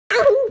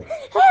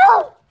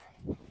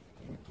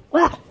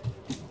Wow.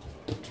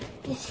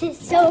 This is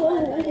so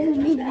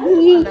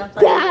neat,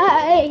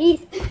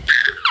 guys.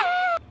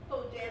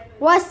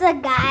 What's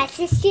up, guys?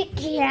 It's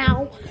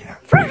Chico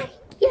Ryan,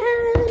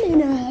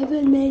 and I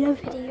haven't made a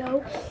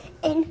video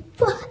in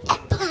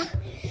forever.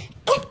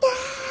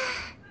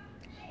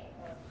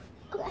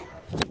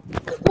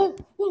 Oh,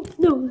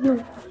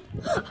 no.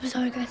 I'm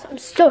sorry, guys. I'm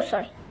so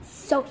sorry.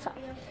 So sorry.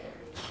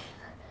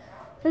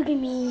 Look at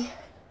me.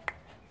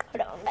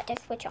 Hold on, I'm about to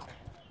switch off.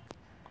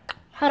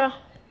 Hold on.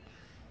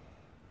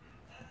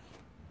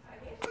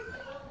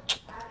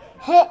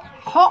 Hey,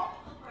 hop.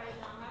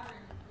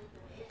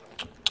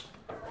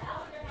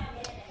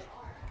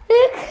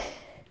 Look,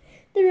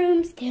 the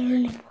room's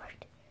turning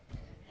apart.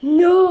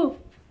 No,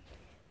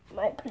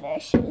 my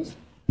precious.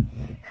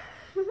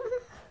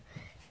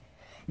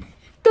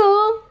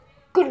 The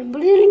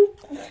grumbling.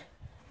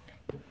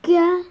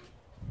 Yeah.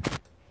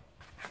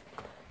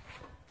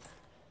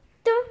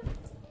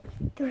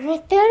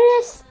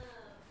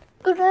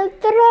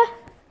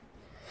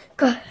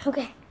 Good.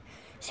 Okay.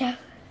 So,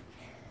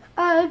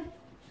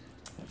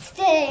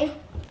 today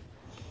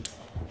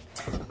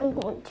I'm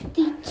going to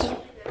the gym.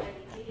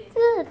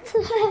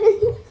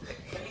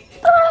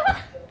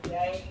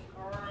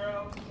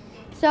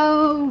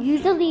 So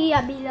usually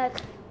I'll be like,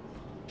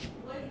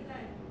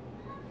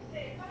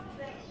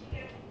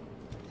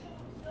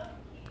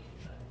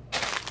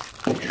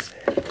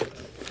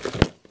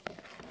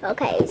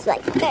 okay, it's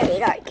like very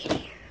dark in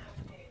here.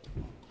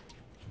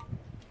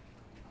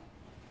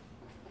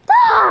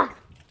 Ah!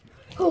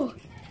 Oh,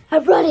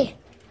 I'm ready.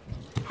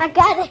 I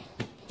got it.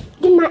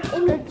 Get my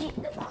energy.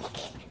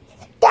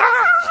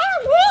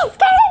 Ah,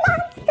 scary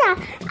monster.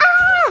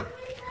 Ah!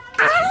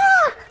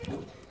 Ah!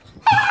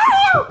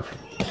 Ah!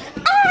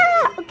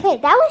 Ah! Okay,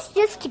 that was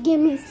just to get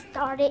me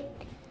started.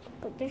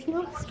 But there's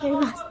no scary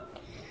monster.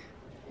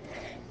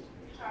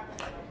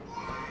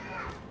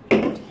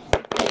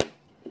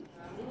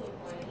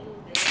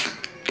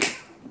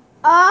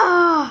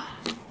 Ah!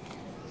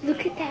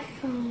 Look at that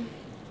phone.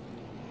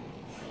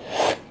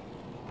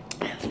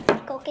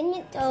 Go get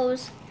me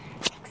those.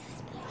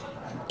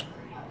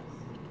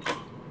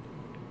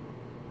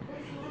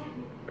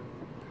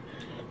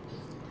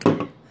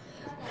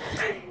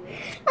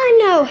 I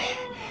know.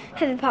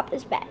 Haven't popped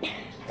this bad.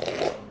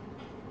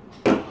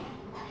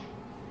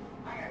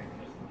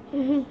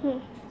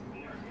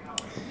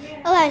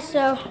 Okay,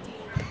 so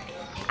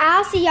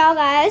I'll see y'all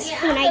guys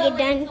when I get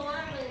done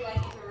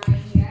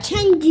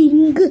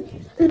changing.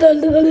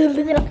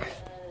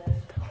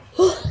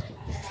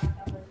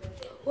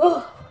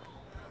 Whoa.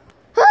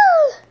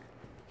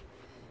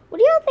 What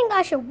do y'all think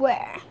I should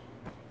wear?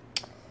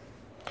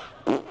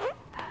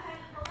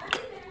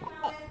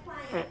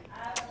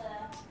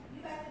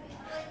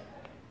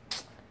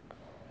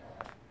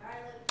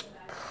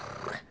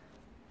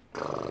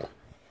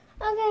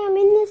 Okay, I'm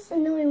in this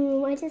annoying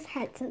room. I just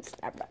had some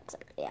Starbucks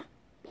earlier.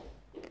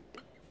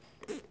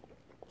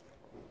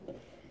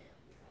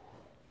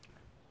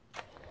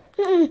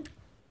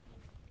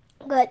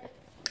 Good.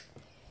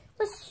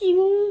 Let's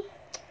see.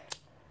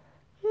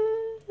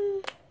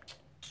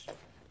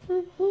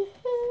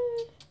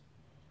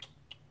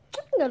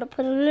 I'm gonna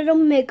put a little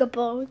makeup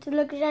on to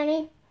look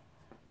shiny.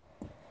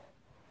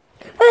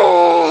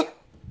 Oh.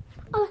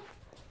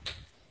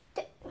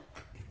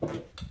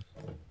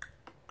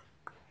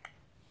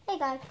 Hey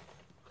guys.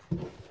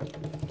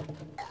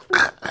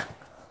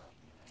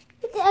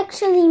 It's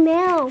actually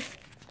Mel.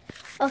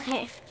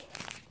 Okay.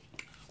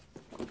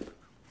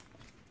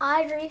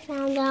 Audrey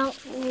found out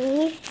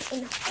me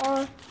and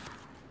her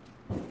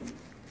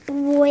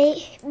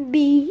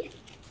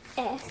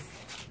BS,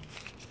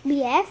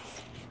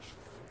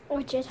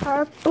 which is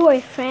her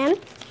boyfriend,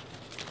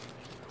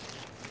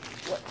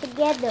 were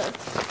together.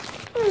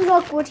 And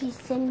look what he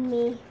sent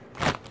me.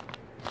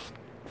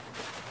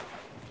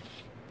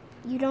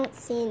 You don't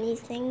see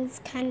anything, it's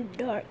kind of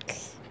dark.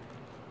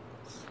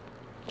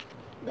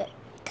 But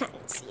kind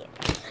of see it.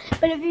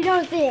 But if you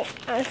don't see it,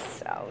 I'm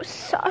so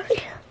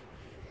sorry.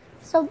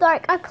 So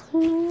dark. I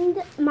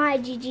cleaned my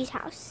Gigi's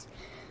house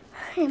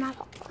and my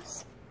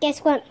papa's.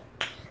 Guess what?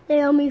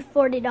 They owe me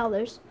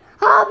 $40.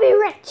 I'll be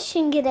rich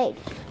and get 80.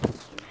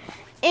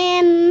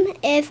 And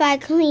if I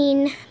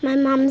clean my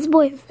mom's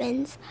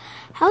boyfriend's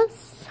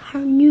house, her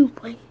new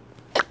one,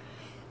 my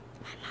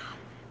mom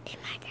and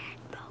my dad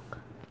broke.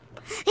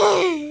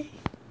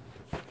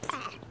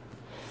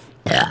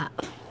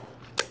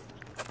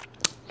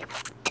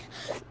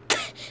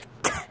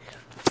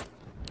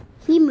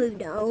 He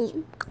moved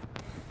on.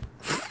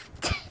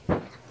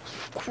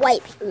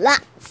 Quite a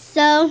lot.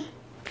 So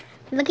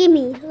look at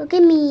me, look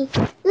at me,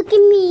 look at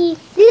me,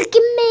 look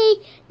at me,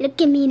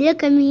 look at me,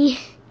 look at me,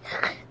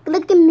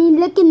 look at me,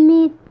 look at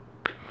me,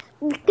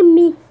 look at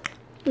me,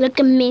 look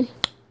at me,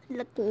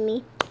 look at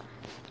me.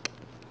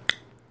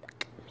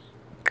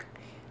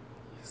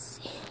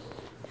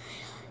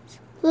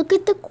 Look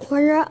at the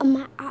corner of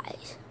my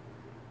eyes.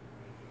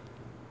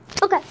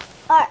 Okay,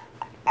 alright.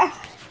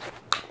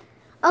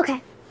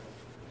 Okay.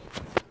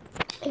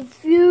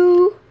 If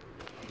you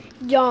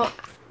don't,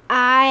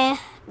 I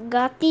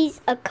got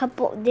these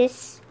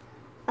this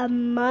a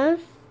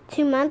month,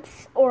 2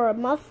 months, or a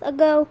month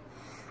ago.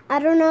 I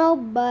don't know,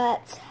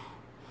 but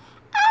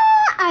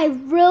I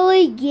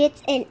really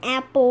get an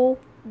Apple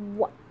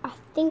Watch. I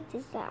think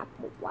this is the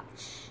Apple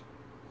Watch.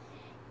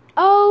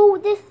 Oh,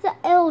 this is the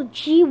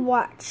LG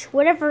watch,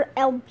 whatever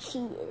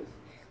LG is.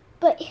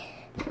 But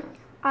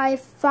I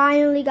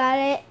finally got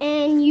it,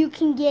 and you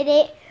can get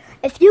it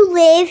if you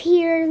live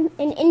here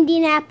in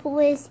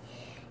Indianapolis.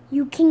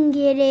 You can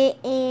get it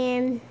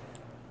in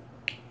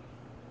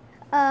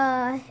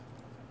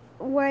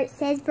where it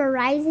says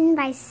Verizon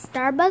by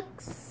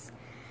Starbucks,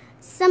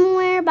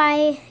 somewhere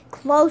by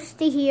close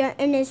to here,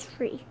 and it's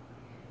free.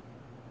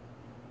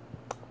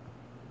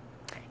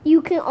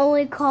 You can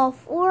only call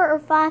 4 or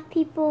 5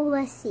 people.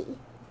 Let's see.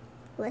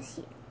 I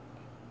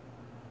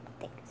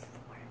think it's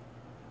 4.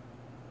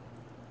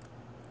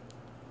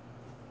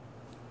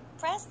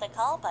 Press the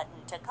call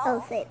button to call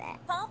I'll say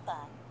that.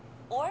 Papa,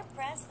 or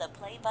press the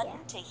play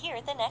button to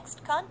hear the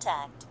next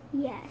contact.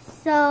 Yes,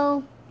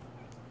 so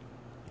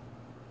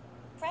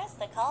Press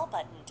the call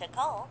button to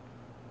call.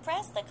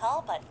 Press the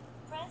call button.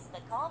 Press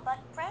the call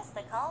button. Press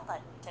the call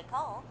button to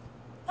call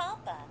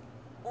Papa,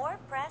 or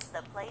press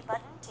the play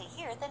button to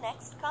hear the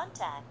next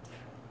contact.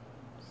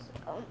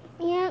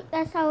 yeah,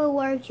 that's how it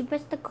works. You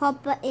press the call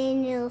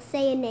button, it'll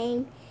say a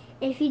name.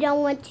 If you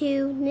don't want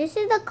to, this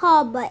is the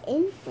call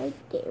button right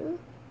there.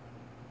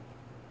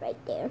 Right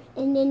there.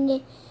 And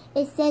then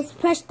it says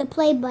press the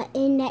play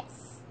button.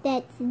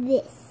 That's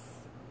this.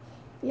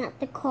 Not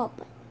the call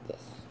button.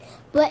 This.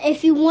 But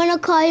if you want to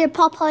call your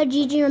Papa,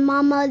 Gigi, or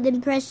Mama,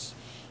 then press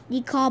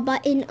the call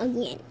button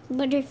again.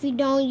 But if you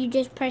don't, you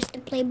just press the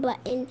play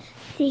button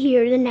to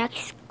hear the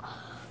next.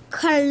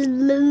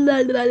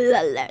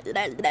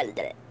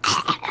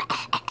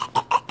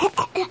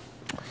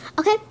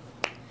 Okay,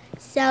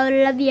 so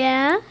love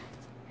ya.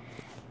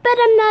 But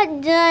I'm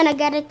not done. I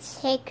gotta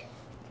take.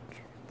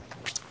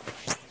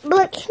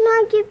 But can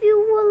I give you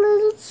a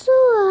little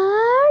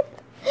sword?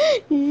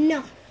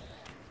 No.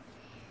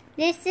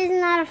 This is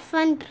not a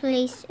fun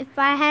place. If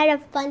I had a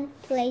fun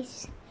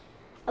place,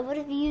 I would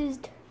have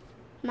used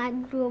my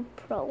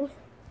GoPro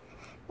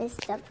and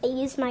stuff. I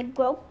use my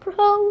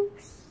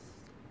GoPros,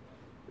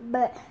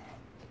 but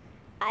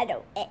I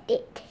don't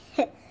edit.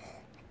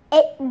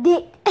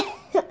 Edit.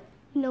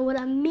 Know what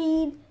I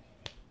mean?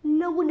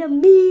 Know what I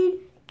mean?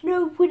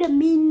 Know what I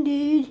mean,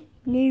 dude?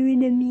 Know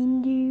what I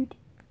mean, dude?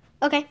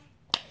 Okay.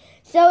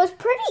 So it's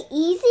pretty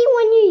easy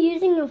when you're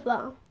using a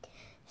phone.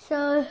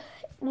 So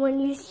when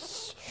you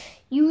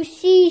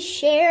see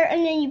share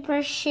and then you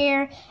press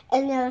share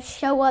and it'll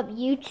show up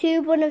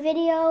YouTube on a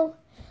video.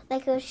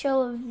 Like it'll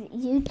show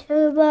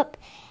YouTube up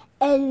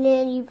and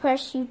then you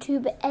press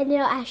YouTube and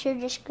it'll ask your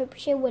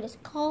description what it's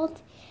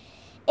called.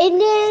 And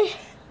then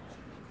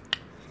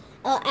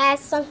it'll add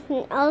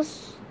something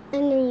else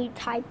and then you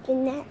type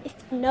in that if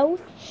you know.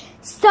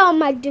 So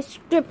my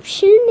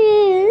description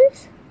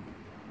is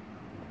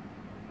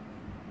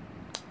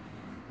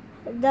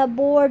the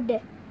board,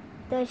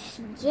 the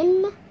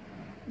gym,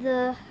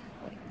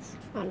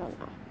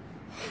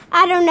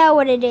 I don't know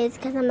what it is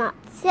because I'm not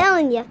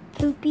telling you,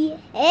 poopy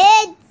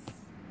heads.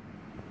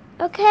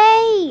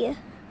 Okay.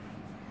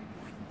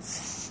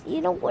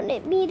 You don't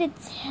want me to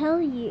tell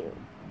you.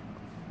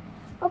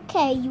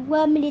 Okay, you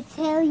want me to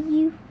tell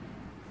you?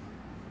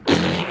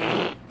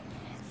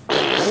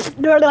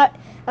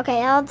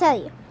 Okay, I'll tell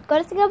you.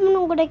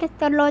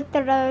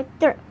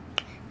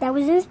 That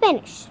was in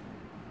Spanish.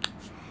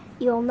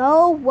 You'll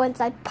know once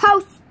I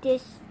post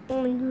this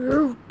on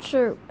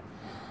YouTube.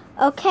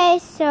 Okay,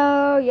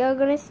 so you're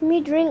gonna see me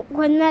drink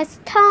one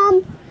last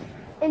time,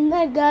 and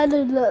I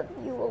gotta love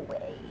you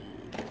away.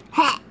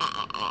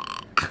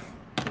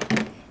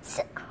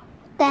 So,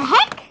 what the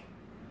heck?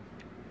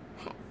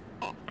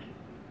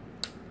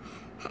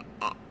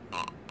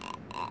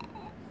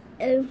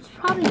 It was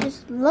probably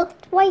just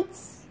looked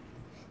whites,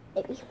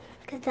 maybe,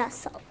 because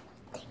that's all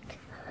I think.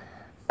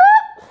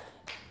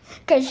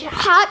 Because you're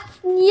hot,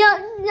 yeah,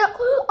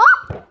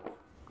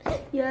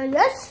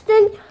 yes,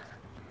 then.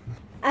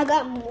 I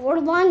got more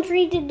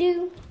laundry to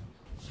do,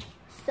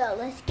 so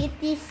let's get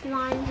this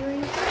laundry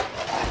and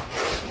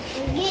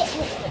get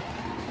with it.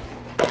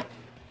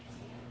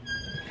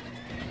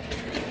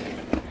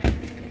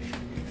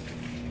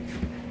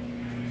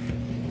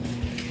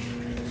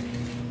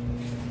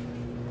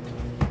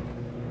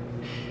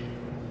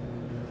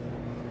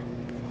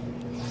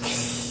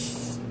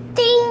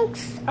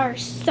 Things are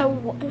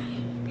so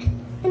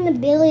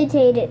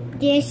inhabilitated.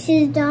 This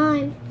is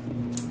done.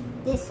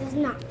 This is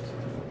not.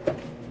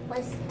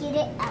 Let's get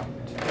it out.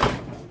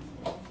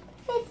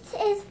 It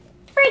is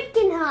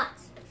freaking hot.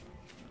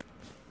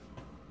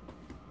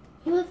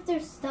 You left their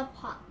stuff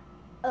hot.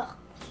 Ugh,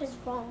 just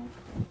wrong.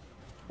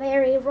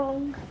 Very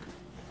wrong.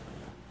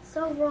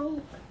 So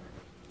wrong.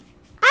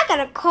 I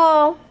gotta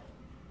call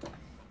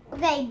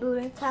they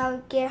Buddha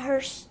to get her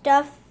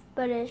stuff,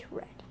 but it's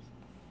ready.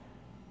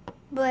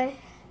 But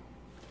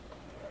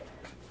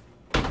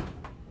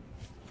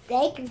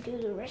they can do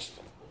the rest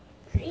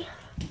of it.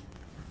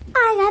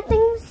 I got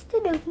things to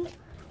do.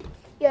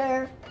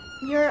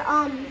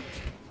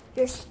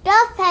 Your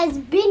stuff has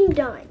been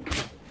done.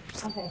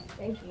 Okay,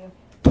 thank you.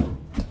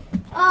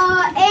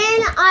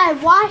 And I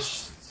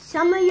washed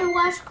some of your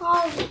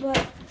washcloths,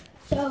 but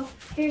so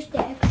here's the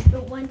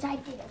extra ones I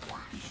didn't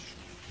wash.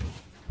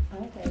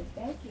 Okay,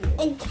 thank you.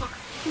 And cap.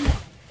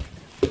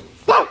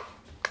 There.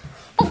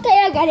 Okay,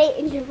 I got it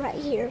in right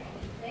here.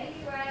 Thank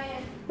you,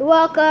 Ryan. You're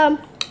welcome.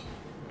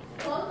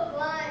 Close the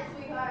blinds,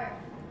 sweetheart.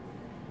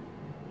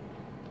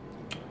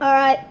 All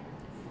right.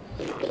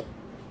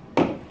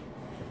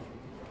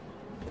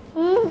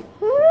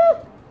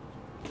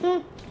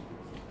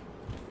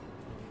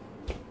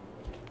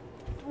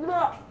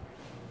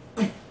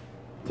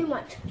 Too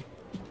much.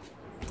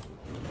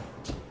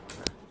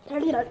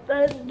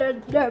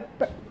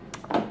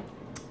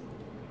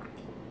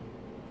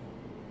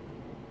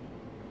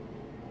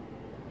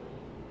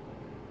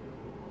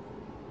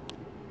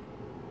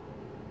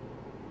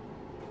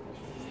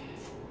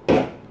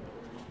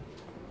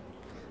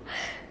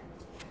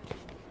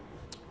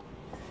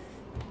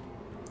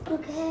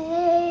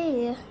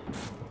 Okay.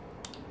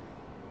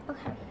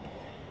 Okay.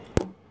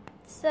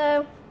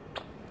 So,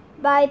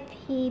 bye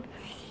peeps.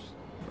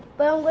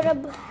 But I'm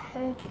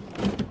gonna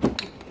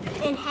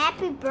and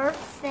happy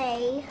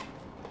birthday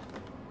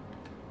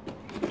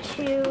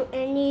to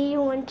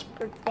anyone's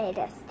birthday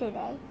that's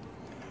today.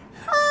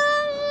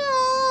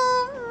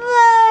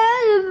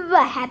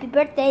 Happy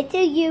birthday to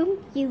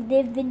you. You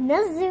live in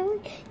a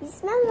zoo. You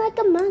smell like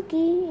a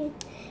monkey.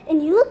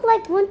 And you look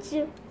like one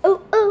too.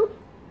 Oh, oh.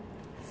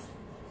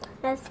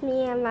 That's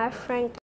me and my friend.